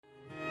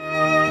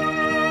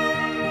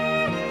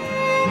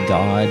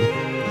God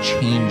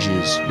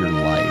changes your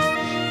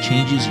life,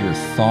 changes your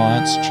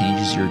thoughts,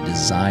 changes your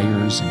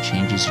desires, and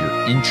changes your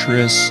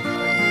interests,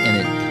 and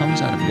it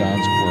comes out of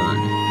God's Word.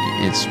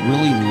 It's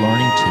really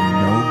learning to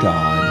know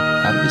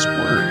God out of His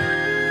Word.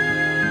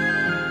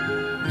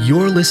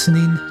 You're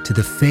listening to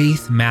the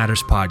Faith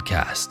Matters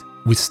Podcast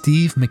with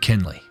Steve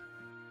McKinley.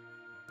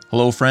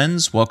 Hello,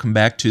 friends. Welcome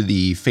back to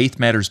the Faith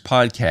Matters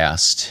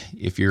Podcast.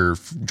 If you're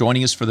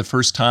joining us for the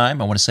first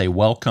time, I want to say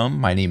welcome.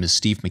 My name is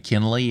Steve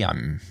McKinley.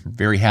 I'm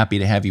very happy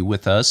to have you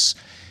with us.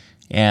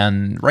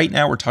 And right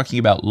now we're talking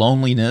about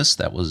loneliness.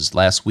 That was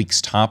last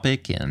week's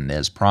topic, and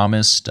as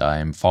promised,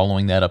 I'm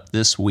following that up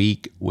this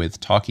week with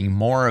talking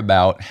more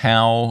about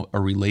how a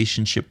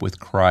relationship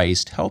with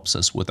Christ helps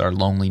us with our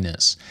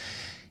loneliness.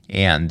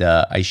 And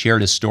I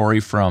shared a story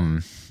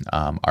from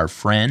our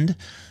friend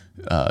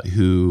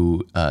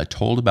who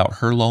told about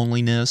her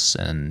loneliness,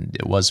 and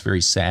it was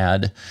very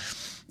sad.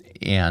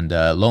 And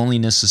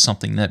loneliness is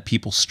something that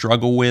people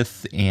struggle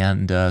with,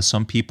 and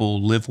some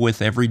people live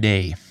with every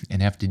day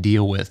and have to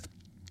deal with.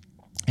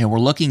 And we're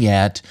looking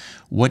at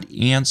what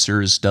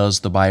answers does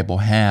the Bible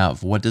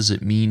have? What does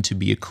it mean to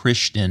be a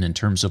Christian in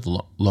terms of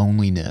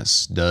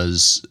loneliness?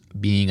 Does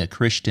being a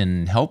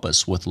Christian help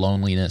us with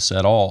loneliness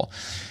at all?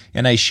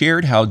 And I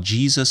shared how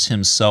Jesus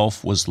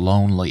himself was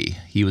lonely.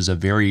 He was a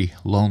very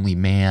lonely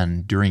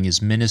man during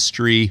his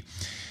ministry,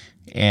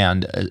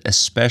 and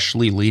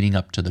especially leading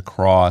up to the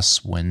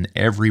cross when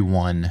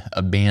everyone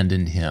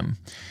abandoned him.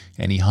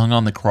 And he hung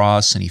on the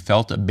cross and he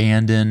felt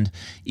abandoned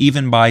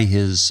even by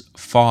his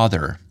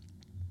Father.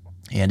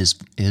 And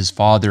his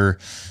Father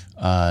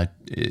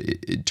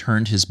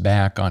turned his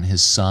back on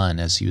his Son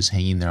as he was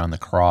hanging there on the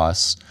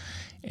cross.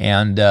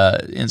 And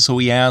so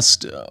we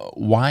asked,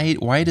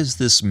 why does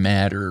this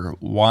matter?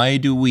 Why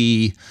do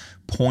we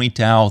point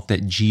out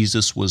that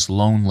Jesus was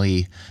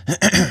lonely,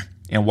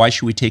 and why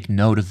should we take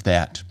note of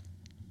that?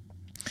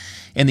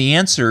 And the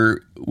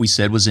answer, we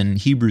said, was in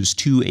Hebrews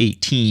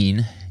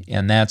 2:18,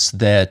 and that's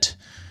that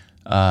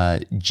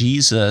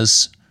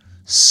Jesus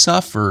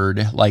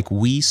suffered like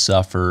we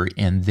suffer,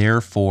 and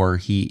therefore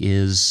he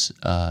is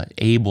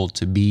able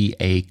to be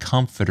a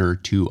comforter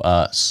to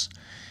us.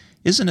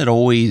 Isn't it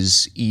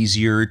always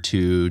easier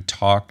to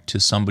talk to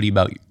somebody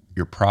about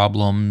your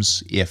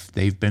problems if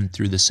they've been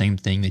through the same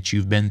thing that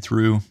you've been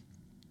through?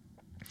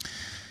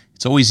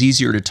 It's always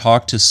easier to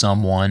talk to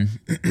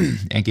someone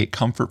and get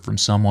comfort from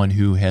someone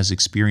who has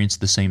experienced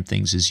the same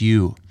things as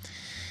you.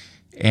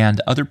 And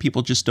other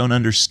people just don't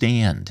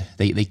understand.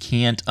 They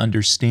can't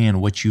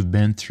understand what you've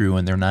been through,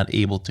 and they're not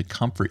able to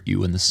comfort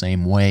you in the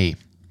same way.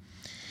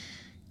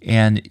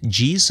 And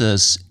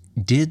Jesus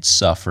did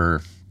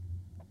suffer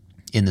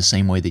in the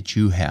same way that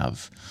you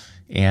have.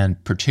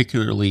 And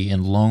particularly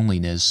in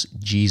loneliness,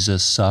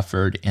 Jesus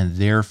suffered, and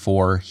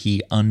therefore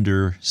he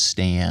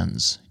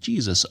understands.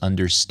 Jesus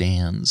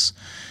understands.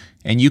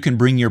 And you can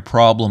bring your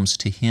problems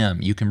to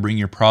him. You can bring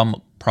your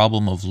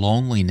problem of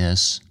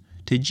loneliness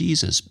to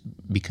Jesus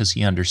because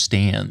he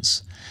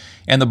understands.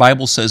 And the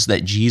Bible says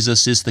that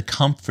Jesus is the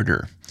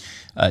comforter.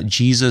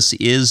 Jesus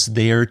is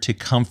there to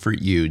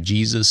comfort you.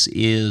 Jesus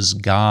is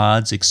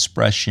God's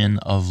expression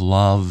of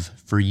love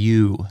for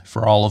you,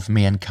 for all of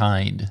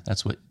mankind.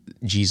 That's what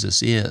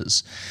Jesus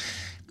is.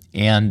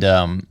 And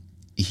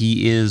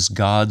he is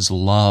God's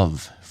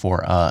love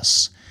for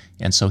us.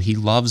 And so he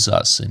loves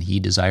us, and he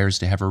desires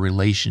to have a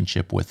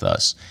relationship with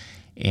us.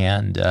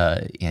 And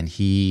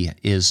he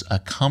is a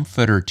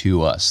comforter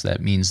to us.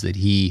 That means that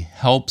he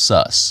helps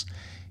us,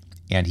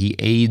 and he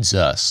aids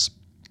us.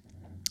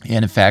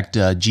 And in fact,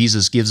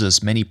 Jesus gives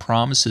us many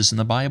promises in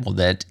the Bible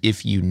that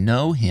if you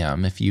know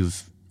him, if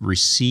you've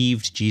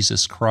received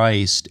Jesus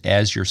Christ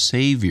as your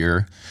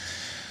Savior,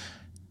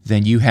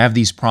 then you have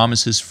these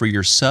promises for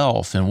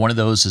yourself. And one of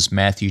those is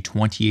Matthew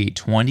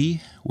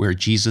 28:20, where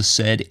Jesus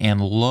said,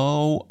 "And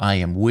lo, I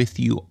am with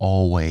you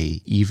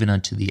always, even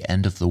unto the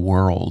end of the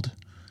world."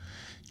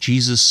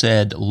 Jesus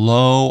said,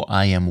 "Lo,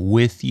 I am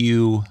with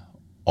you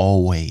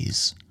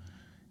always."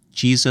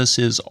 Jesus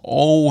is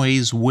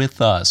always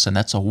with us, and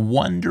that's a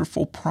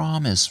wonderful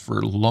promise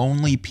for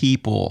lonely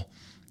people,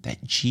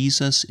 that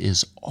Jesus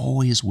is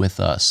always with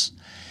us.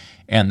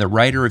 And the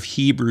writer of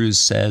Hebrews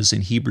says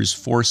in Hebrews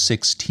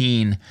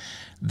 4:16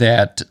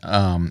 that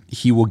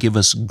he will give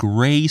us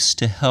grace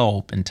to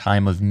help in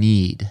time of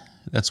need.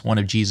 That's one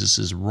of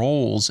Jesus'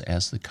 roles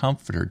as the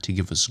comforter, to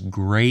give us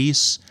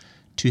grace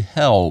to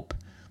help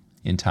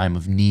in time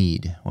of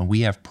need. When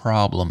we have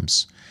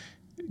problems,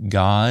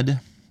 God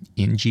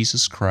in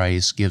Jesus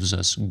Christ gives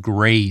us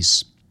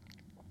grace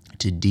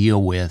to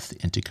deal with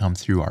and to come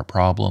through our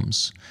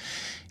problems.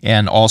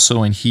 And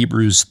also in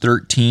Hebrews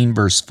 13,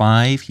 verse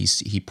 5,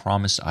 he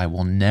promised, "I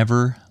will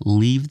never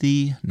leave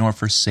thee nor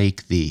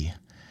forsake thee."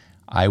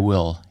 I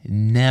will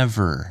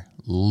never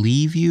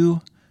leave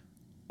you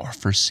or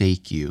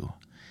forsake you.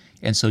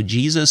 And so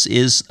Jesus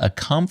is a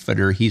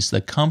comforter. He's the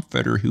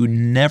comforter who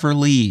never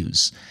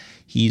leaves.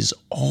 He's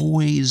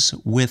always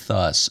with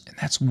us. And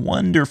that's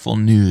wonderful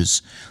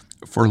news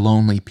for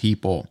lonely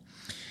people.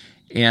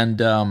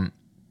 And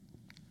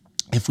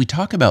if we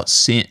talk about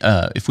sin,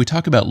 if we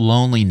talk about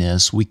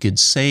loneliness, we could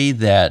say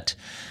that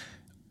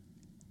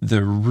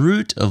the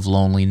root of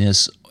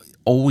loneliness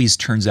always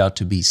turns out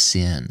to be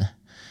sin.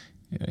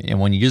 And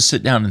when you just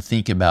sit down and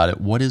think about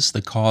it, what is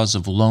the cause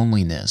of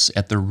loneliness?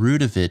 At the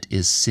root of it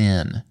is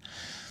sin.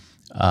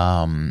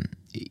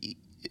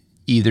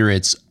 Either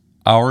it's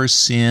our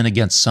sin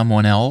against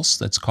someone else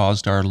that's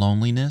caused our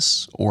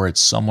loneliness, or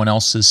it's someone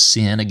else's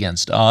sin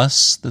against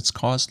us that's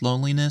caused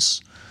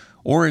loneliness,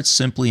 or it's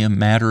simply a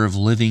matter of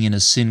living in a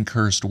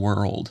sin-cursed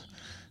world.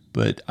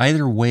 But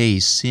either way,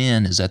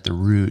 sin is at the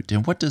root.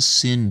 And what does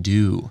sin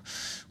do?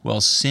 Well,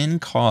 sin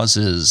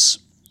causes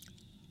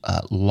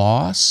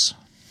loss,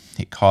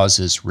 it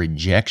causes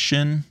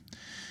rejection,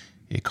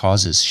 it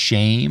causes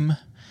shame,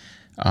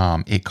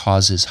 it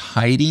causes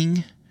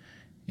hiding.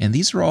 And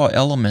these are all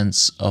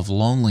elements of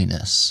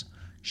loneliness: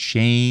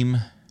 shame,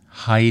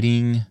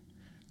 hiding,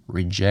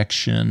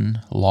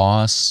 rejection,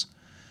 loss.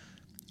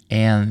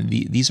 And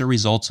these are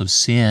results of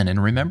sin.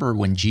 And remember,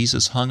 when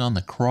Jesus hung on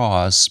the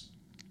cross,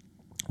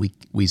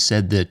 we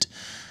said that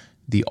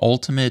the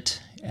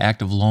ultimate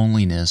act of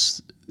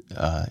loneliness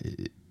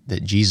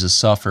that Jesus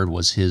suffered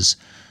was his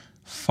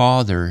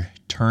Father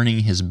turning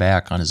his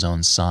back on his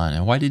own Son.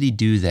 And why did he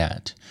do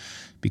that?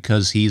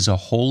 Because he's a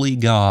holy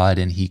God,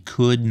 and he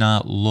could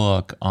not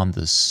look on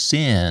the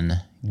sin,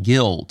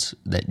 guilt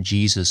that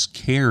Jesus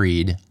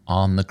carried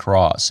on the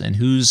cross. And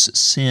whose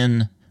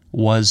sin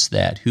was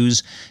that?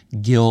 Whose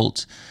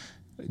guilt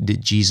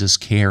did Jesus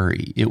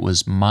carry? It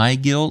was my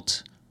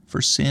guilt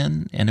for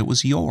sin, and it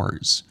was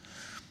yours.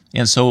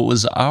 And so it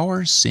was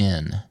our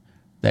sin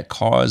that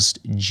caused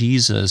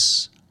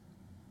Jesus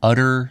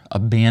utter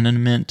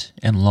abandonment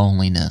and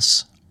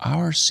loneliness.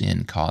 Our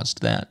sin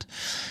caused that.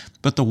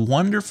 But the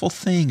wonderful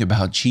thing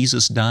about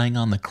Jesus dying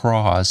on the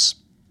cross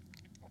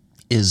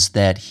is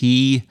that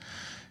he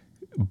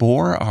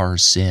bore our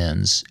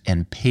sins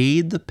and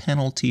paid the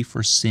penalty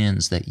for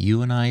sins that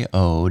you and I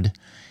owed,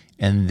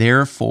 and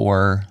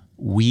therefore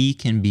we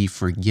can be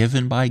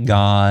forgiven by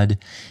God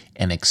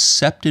and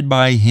accepted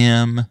by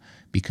him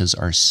because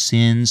our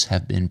sins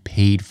have been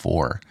paid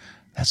for.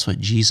 That's what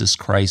Jesus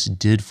Christ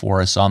did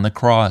for us on the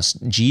cross.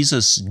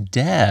 Jesus'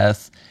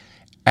 death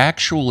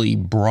actually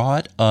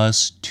brought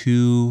us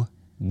to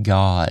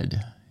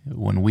God.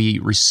 When we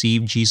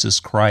receive Jesus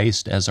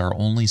Christ as our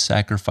only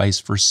sacrifice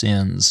for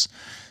sins,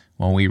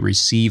 when we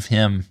receive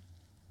him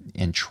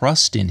and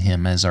trust in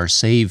him as our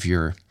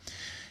Savior,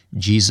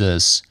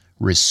 Jesus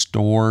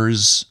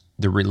restores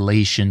the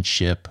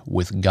relationship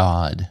with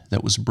God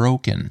that was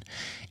broken.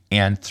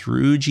 And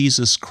through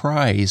Jesus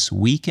Christ,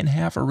 we can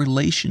have a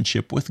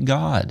relationship with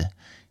God.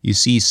 You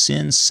see,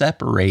 sin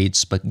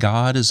separates, but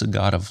God is a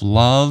God of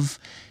love,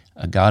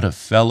 a God of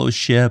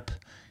fellowship,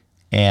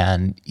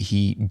 and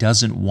he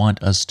doesn't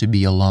want us to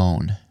be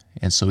alone.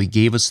 And so he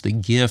gave us the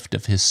gift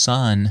of his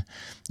Son,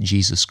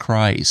 Jesus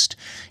Christ.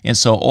 And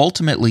so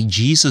ultimately,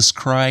 Jesus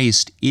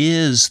Christ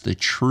is the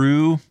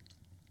true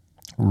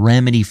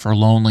remedy for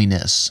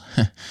loneliness.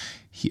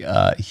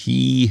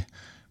 He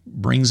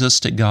brings us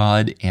to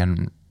God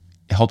and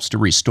helps to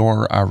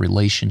restore our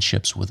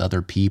relationships with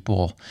other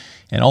people.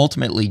 And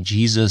ultimately,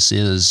 Jesus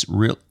is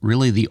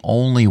really the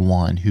only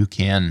one who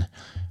can,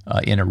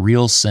 in a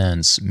real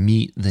sense,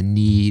 meet the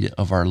need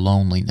of our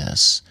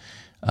loneliness.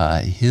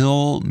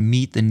 He'll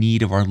meet the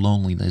need of our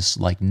loneliness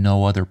like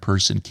no other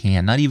person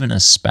can. Not even a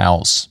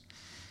spouse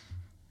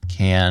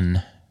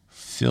can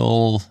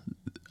fulfill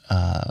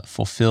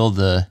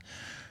the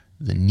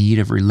need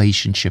of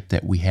relationship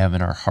that we have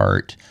in our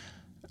heart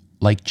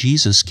like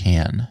Jesus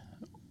can.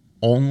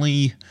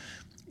 Only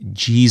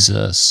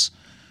Jesus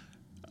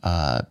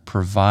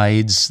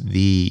provides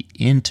the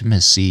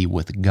intimacy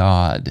with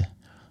God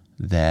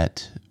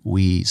that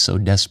we so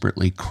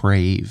desperately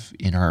crave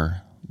in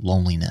our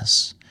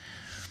loneliness.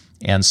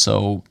 And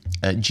so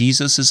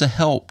Jesus is a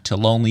help to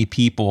lonely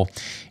people.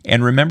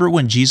 And remember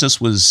when Jesus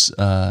was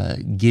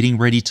getting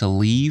ready to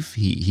leave,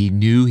 he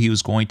knew he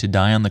was going to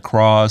die on the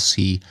cross.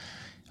 He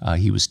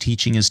was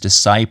teaching his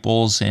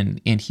disciples, and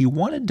he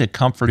wanted to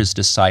comfort his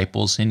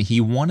disciples, and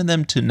he wanted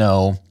them to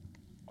know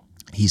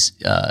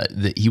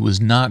that he was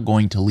not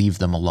going to leave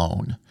them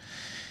alone.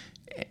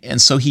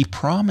 And so he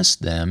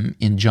promised them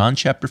in John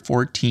chapter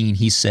 14,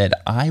 he said,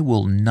 "I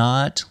will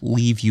not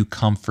leave you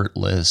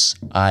comfortless.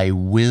 I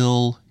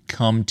will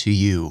come to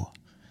you."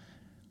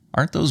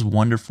 Aren't those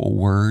wonderful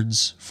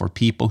words for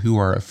people who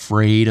are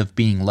afraid of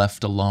being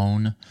left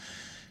alone?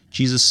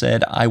 Jesus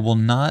said, "I will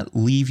not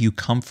leave you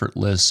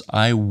comfortless.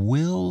 I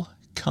will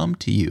come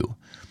to you."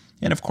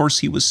 And of course,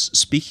 he was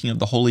speaking of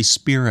the Holy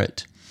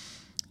Spirit.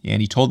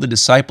 And he told the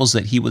disciples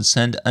that he would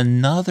send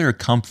another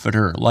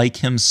comforter like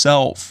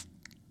himself.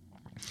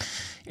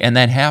 And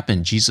that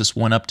happened. Jesus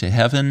went up to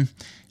heaven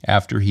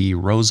after he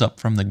rose up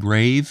from the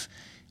grave,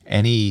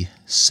 and he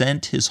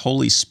sent his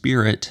Holy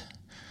Spirit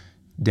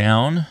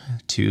down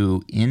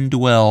to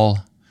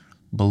indwell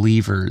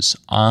believers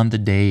on the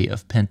day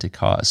of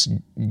Pentecost.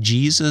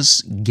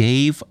 Jesus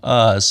gave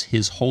us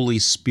his Holy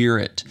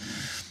Spirit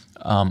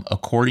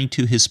according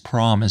to his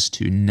promise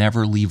to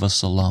never leave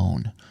us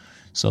alone.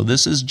 So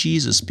this is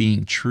Jesus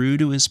being true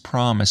to his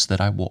promise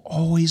that I will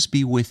always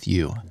be with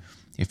you.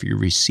 If you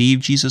receive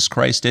Jesus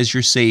Christ as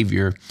your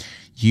Savior,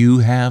 you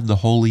have the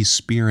Holy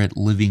Spirit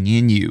living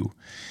in you,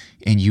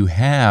 and you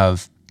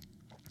have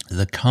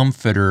the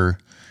Comforter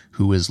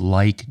who is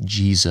like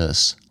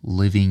Jesus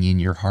living in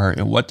your heart.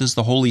 And what does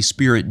the Holy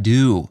Spirit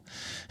do?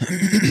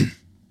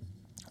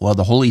 Well,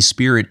 the Holy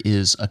Spirit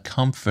is a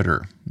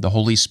comforter. The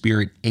Holy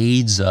Spirit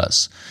aids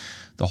us.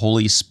 The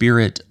Holy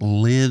Spirit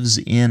lives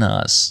in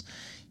us.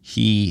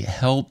 He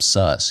helps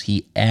us.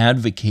 He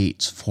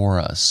advocates for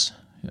us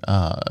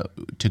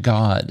to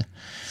God.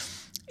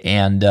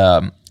 And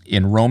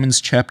in Romans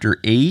chapter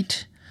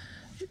 8,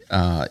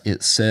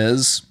 it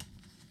says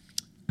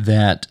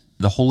that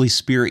the Holy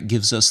Spirit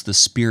gives us the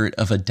spirit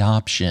of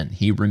adoption.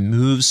 He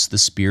removes the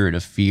spirit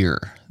of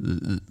fear.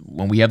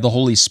 When we have the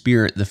Holy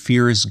Spirit, the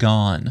fear is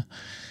gone.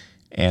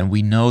 And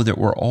we know that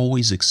we're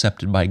always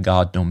accepted by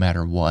God no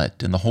matter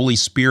what. And the Holy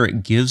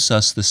Spirit gives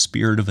us the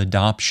spirit of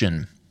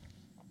adoption.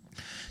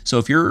 So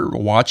if you're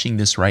watching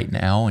this right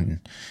now, and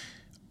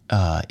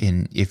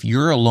if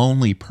you're a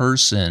lonely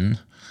person,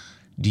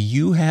 do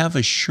you have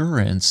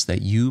assurance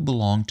that you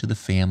belong to the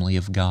family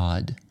of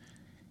God?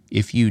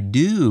 If you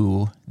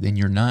do, then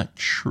you're not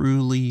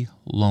truly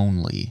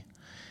lonely.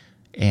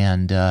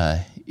 And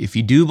if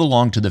you do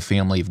belong to the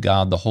family of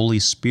God, the Holy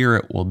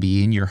Spirit will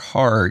be in your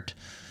heart,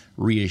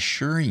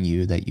 reassuring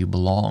you that you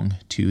belong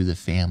to the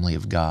family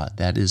of God.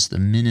 That is the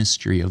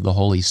ministry of the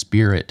Holy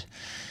Spirit.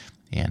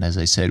 And as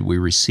I said, we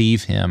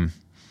receive him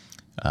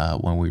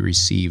when we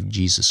receive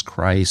Jesus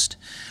Christ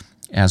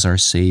as our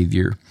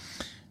Savior.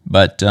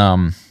 But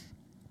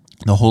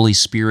the Holy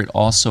Spirit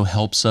also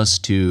helps us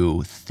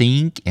to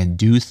think and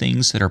do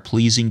things that are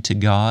pleasing to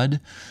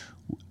God.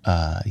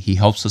 He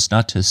helps us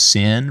not to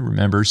sin.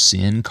 Remember,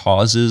 sin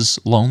causes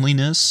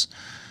loneliness.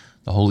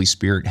 The Holy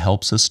Spirit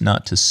helps us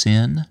not to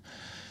sin.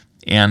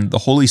 And the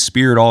Holy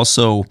Spirit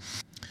also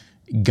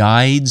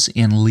guides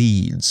and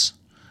leads.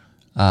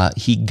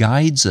 He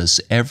guides us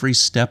every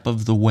step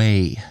of the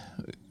way.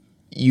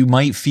 You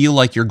might feel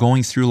like you're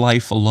going through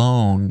life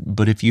alone,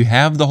 but if you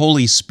have the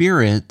Holy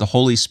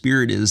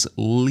Spirit is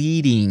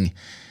leading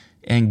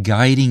and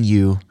guiding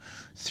you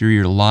through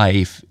your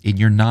life, and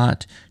you're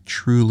not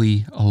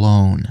truly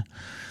alone.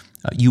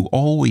 You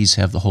always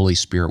have the Holy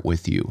Spirit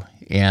with you.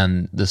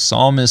 And the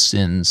psalmist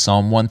in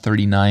Psalm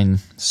 139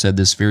 said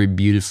this very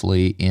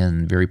beautifully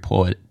in very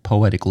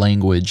poetic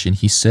language. And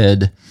he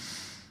said,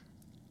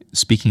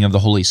 speaking of the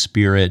Holy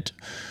Spirit,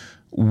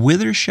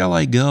 "Whither shall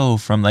I go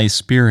from thy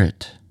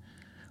Spirit?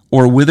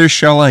 Or whither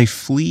shall I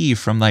flee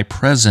from thy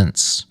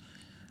presence?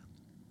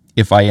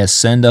 If I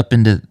ascend up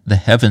into the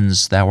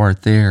heavens, thou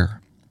art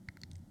there.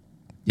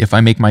 If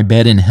I make my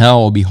bed in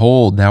hell,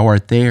 behold, thou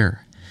art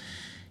there.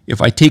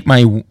 If I take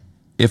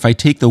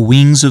the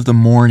wings of the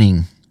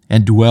morning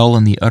and dwell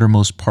in the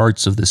uttermost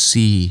parts of the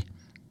sea,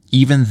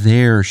 even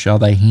there shall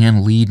thy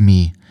hand lead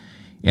me,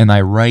 and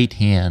thy right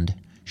hand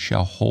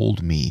shall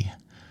hold me."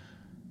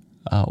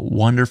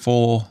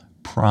 Wonderful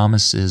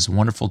promises,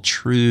 wonderful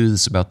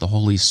truths about the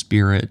Holy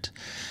Spirit,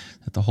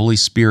 that the Holy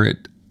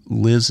Spirit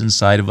lives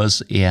inside of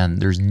us, and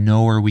there's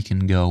nowhere we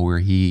can go where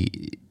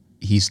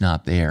He's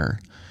not there.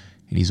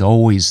 And He's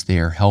always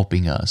there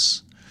helping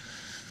us.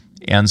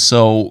 And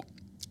so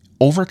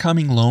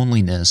overcoming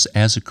loneliness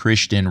as a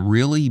Christian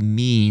really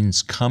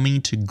means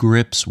coming to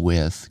grips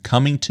with,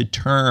 coming to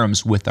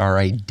terms with our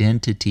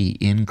identity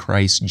in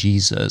Christ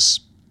Jesus.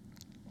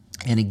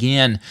 And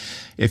again,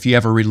 if you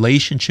have a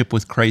relationship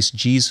with Christ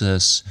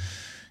Jesus,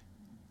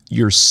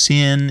 your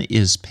sin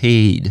is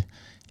paid,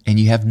 and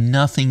you have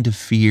nothing to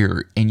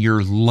fear, and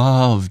you're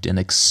loved and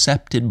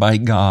accepted by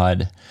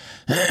God.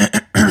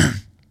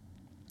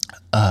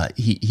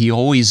 He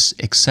always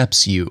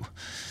accepts you.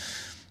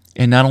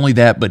 And not only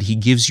that, but He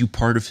gives you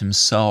part of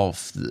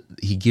Himself.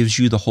 He gives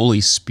you the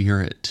Holy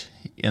Spirit.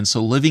 And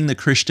so living the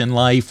Christian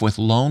life with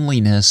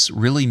loneliness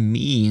really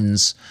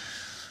means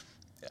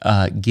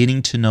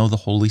getting to know the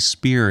Holy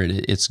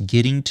Spirit. It's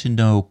getting to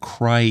know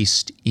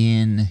Christ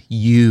in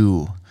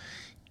you.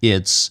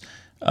 It's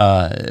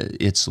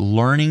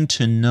learning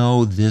to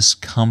know this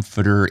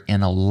Comforter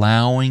and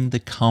allowing the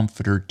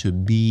Comforter to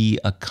be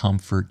a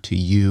comfort to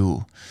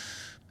you.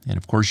 And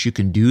of course, you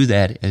can do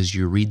that as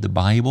you read the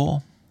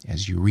Bible,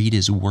 as you read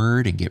His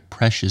Word and get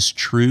precious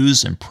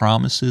truths and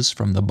promises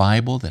from the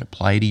Bible that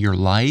apply to your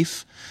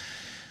life.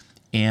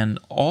 And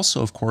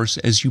also, of course,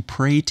 as you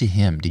pray to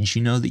Him. Did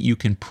you know that you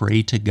can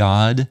pray to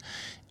God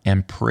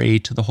and pray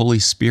to the Holy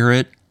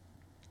Spirit?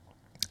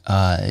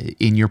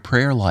 In your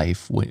prayer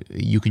life,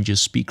 you can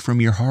just speak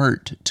from your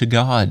heart to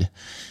God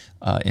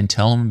and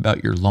tell Him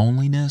about your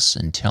loneliness,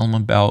 and tell Him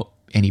about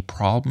any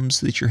problems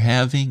that you're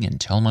having,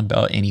 and tell Him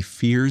about any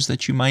fears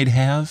that you might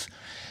have.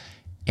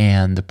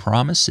 And the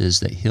promise is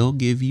that He'll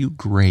give you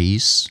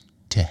grace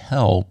to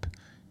help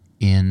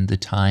in the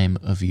time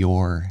of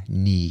your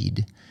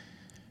need.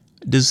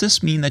 Does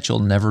this mean that you'll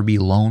never be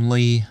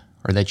lonely,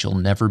 or that you'll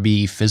never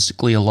be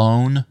physically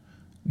alone?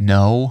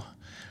 No.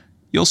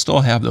 You'll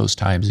still have those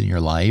times in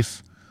your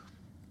life,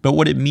 But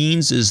what it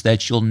means is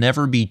that you'll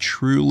never be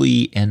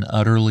truly and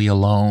utterly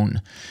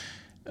alone.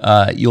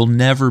 You'll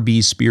never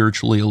be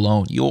spiritually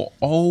alone. You'll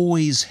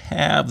always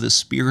have the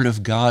Spirit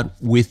of God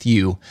with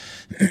you.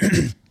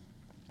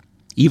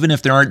 Even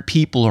if there aren't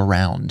people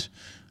around,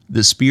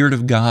 the Spirit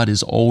of God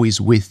is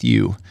always with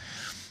you.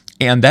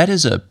 And that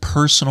is a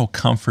personal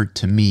comfort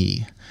to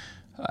me.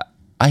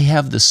 I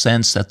have the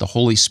sense that the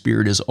Holy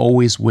Spirit is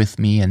always with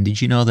me. And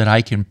did you know that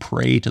I can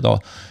pray to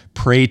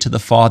the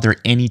Father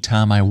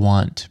anytime I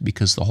want,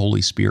 because the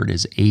Holy Spirit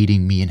is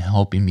aiding me and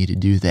helping me to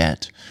do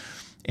that.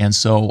 And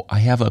so I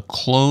have a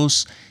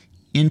close,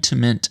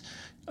 intimate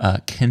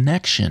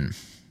connection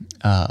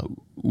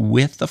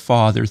with the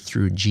Father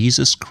through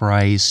Jesus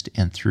Christ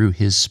and through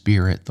His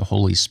Spirit, the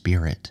Holy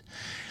Spirit.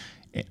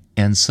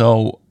 And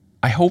so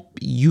I hope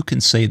you can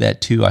say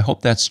that too. I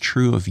hope that's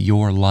true of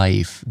your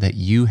life, that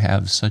you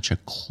have such a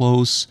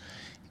close,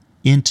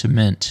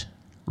 intimate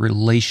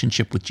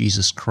relationship with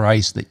Jesus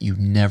Christ that you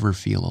never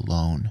feel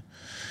alone.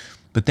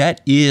 But that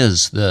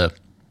is the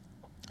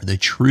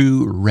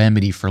true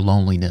remedy for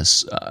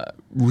loneliness.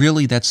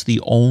 Really, that's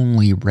the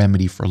only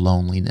remedy for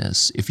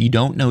loneliness. If you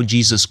don't know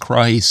Jesus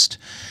Christ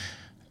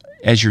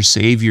as your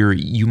Savior,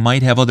 you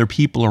might have other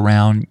people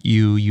around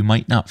you. You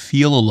might not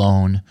feel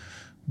alone,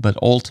 but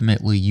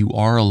ultimately you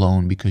are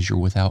alone because you're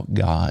without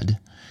God.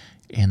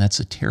 And that's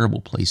a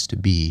terrible place to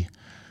be.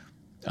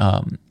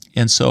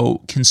 And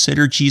so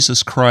consider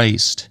Jesus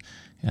Christ.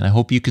 And I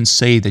hope you can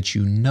say that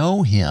you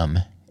know Him.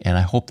 And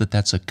I hope that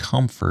that's a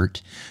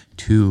comfort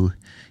to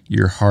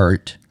your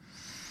heart.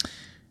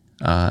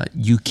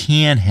 You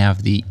can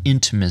have the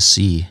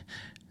intimacy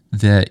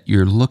that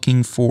you're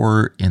looking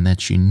for and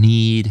that you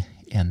need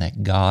and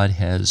that God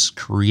has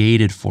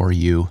created for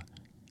you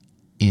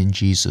in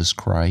Jesus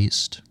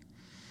Christ.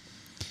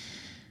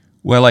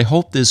 Well, I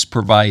hope this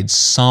provides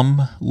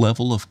some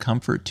level of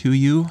comfort to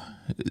you.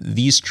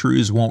 These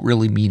truths won't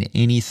really mean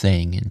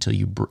anything until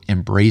you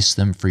embrace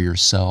them for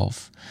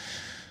yourself.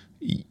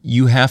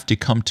 You have to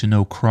come to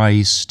know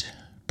Christ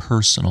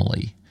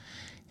personally.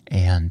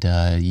 And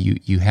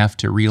you have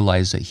to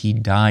realize that He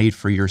died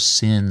for your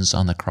sins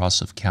on the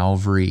cross of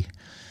Calvary.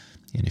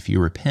 And if you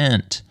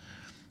repent,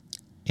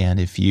 and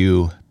if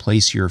you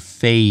place your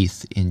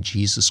faith in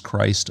Jesus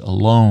Christ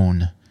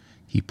alone,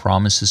 He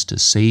promises to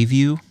save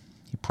you.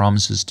 He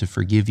promises to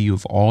forgive you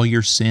of all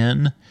your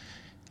sin.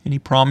 And He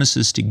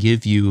promises to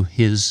give you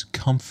His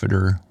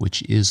Comforter,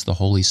 which is the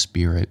Holy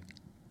Spirit.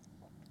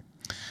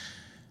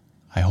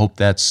 I hope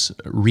that's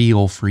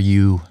real for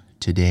you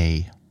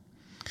today.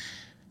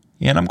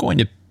 And I'm going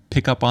to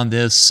pick up on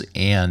this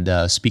and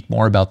speak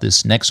more about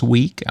this next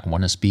week. I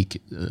want to speak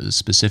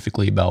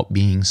specifically about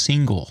being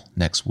single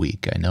next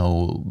week. I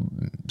know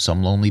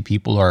some lonely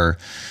people are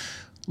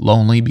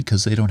lonely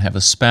because they don't have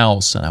a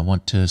spouse, and I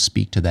want to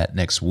speak to that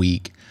next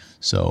week.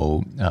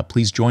 So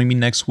please join me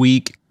next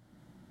week.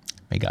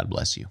 May God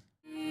bless you.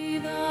 Be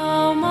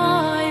thou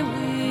my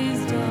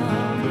wisdom,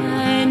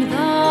 and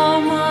thou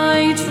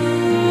my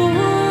true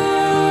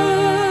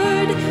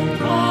word.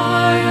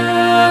 I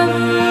am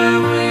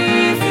ever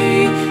with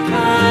thee,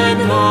 and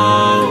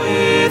thou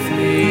with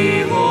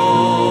me,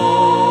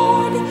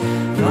 Lord.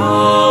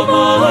 Thou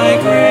my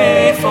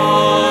great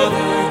Father,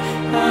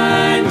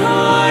 and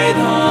I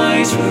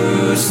thy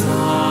true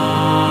Son.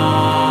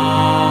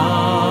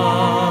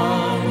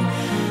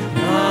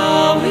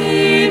 Thou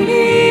in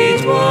me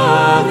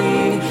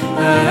dwelling,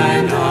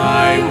 and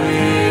I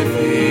will